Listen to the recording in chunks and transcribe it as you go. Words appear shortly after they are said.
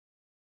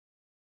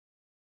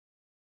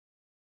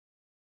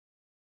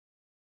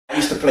I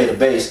used to play the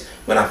bass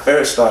when I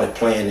first started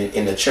playing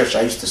in the church.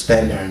 I used to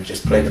stand there and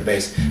just play the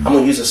bass. I'm going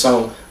to use a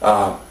song,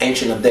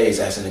 Ancient of Days,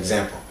 as an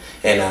example.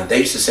 And they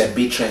used to say,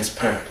 be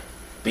transparent.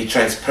 Be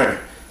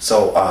transparent.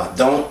 So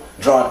don't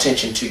draw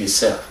attention to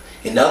yourself.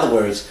 In other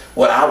words,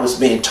 what I was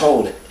being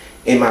told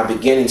in my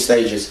beginning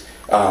stages,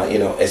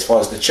 as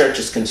far as the church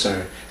is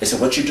concerned, they said,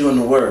 what you do in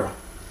the world,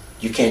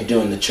 you can't do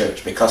in the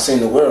church. Because in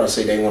the world,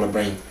 say they want to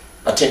bring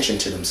attention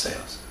to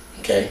themselves.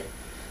 Okay?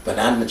 But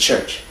not in the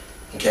church.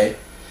 Okay?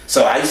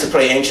 So I used to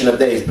play Ancient of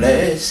Days.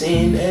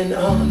 Blessing and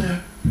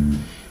honor,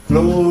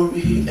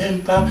 glory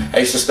and power. I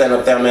used to stand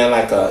up there, man,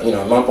 like a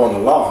lump on a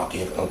log.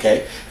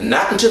 Okay? And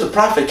not until the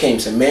prophet came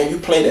and said, man, you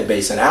play that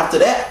bass. And after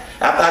that,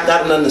 after I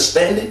got an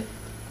understanding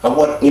of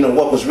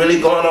what was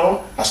really going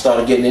on, I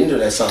started getting into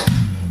that song.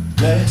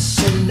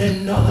 Blessing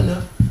and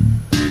honor,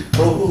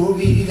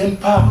 glory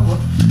and power,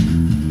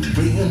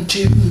 bring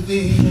unto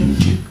the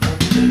ancient of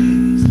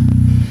days.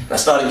 I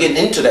started getting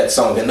into that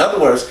song. In other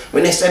words,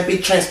 when they said be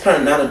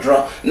transparent,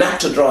 not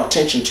to draw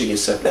attention to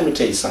yourself, let me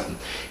tell you something.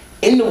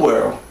 In the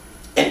world,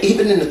 and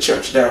even in the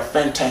church, there are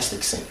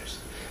fantastic singers.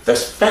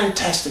 There's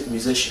fantastic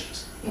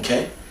musicians,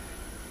 okay?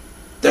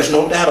 There's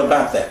no doubt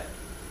about that.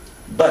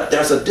 But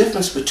there's a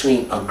difference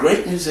between a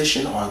great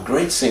musician or a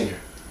great singer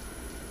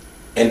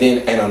and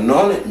then an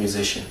anointed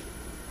musician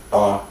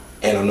or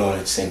an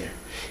anointed singer.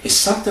 It's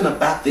something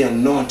about the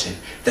anointing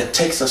that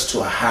takes us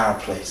to a higher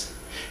place.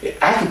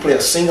 I can play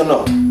a single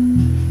note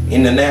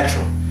in the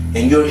natural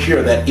and you'll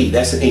hear that E,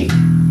 that's an E.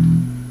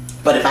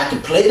 But if I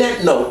can play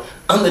that note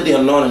under the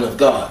anointing of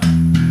God,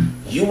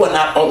 you will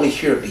not only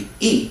hear the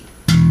E,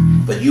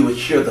 but you will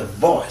hear the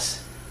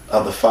voice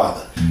of the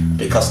Father,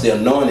 because the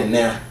anointing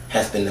now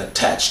has been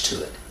attached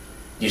to it.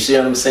 You see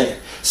what I'm saying?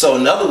 So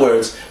in other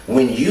words,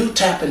 when you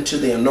tap into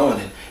the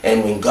anointing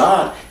and when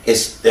God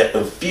is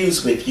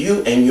infused with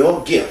you and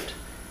your gift,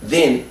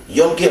 then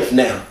your gift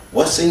now,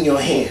 what's in your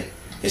hand,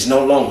 is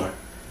no longer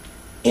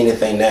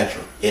anything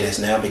natural. It has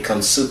now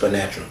become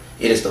supernatural.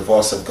 It is the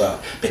voice of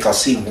God.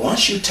 Because see,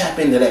 once you tap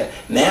into that,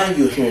 now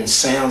you're hearing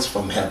sounds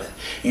from heaven.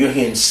 You're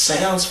hearing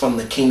sounds from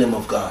the kingdom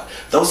of God.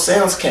 Those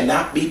sounds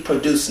cannot be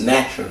produced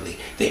naturally.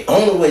 The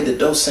only way that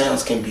those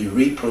sounds can be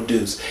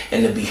reproduced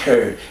and to be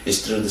heard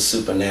is through the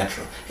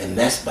supernatural. And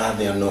that's by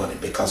the anointing.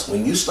 Because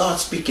when you start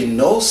speaking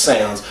those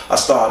sounds, or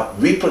start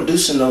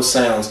reproducing those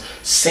sounds,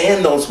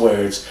 saying those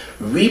words,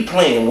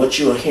 replaying what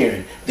you are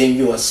hearing, then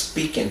you are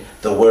speaking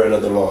the word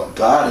of the Lord.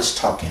 God is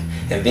talking.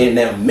 And then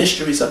now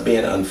mysteries are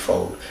being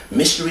unfolded.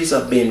 Mysteries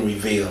are being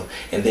revealed.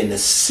 And then the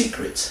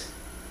secrets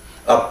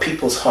of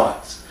people's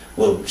hearts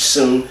will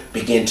soon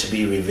begin to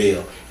be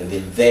revealed. And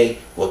then they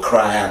will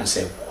cry out and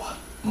say, what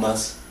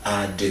must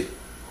I do?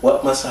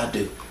 What must I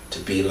do to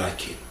be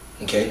like you?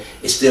 Okay?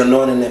 It's the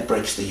anointing that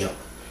breaks the yoke.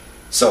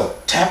 So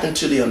tap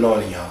into the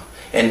anointing, y'all.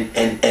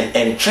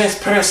 And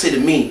transparency to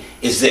me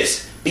is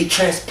this. Be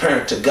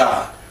transparent to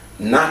God,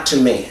 not to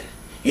man.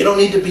 You don't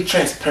need to be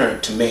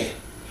transparent to man.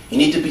 You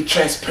need to be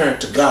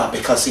transparent to God,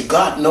 because see,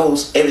 God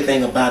knows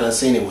everything about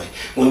us anyway.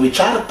 When we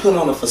try to put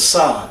on a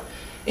facade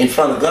in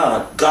front of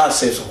God, God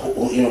says, well,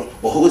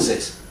 who is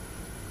this?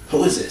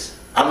 Who is this?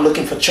 I'm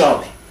looking for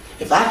Charlie.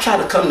 If I try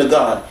to come to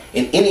God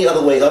in any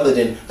other way other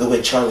than the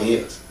way Charlie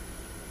is,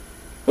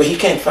 well, he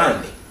can't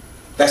find me.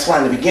 That's why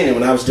in the beginning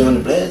when I was doing the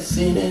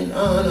blessing and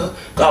honor,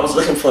 God was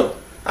looking for,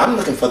 I'm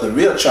looking for the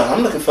real Charlie.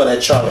 I'm looking for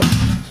that Charlie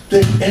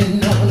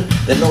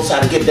that knows how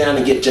to get down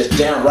and get just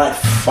downright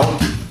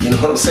funky. You know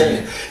what I'm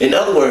saying? In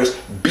other words,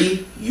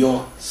 be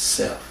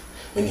yourself.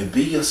 When you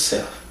be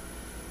yourself,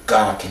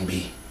 God can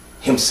be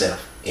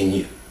himself in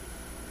you.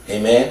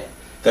 Amen?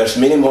 There's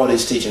many more of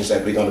these teachings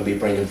that we're going to be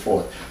bringing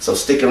forth. So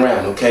stick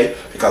around, okay?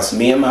 Because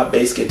me and my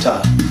bass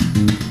guitar,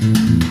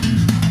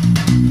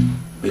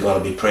 we're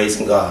going to be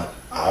praising God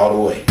all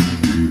the way.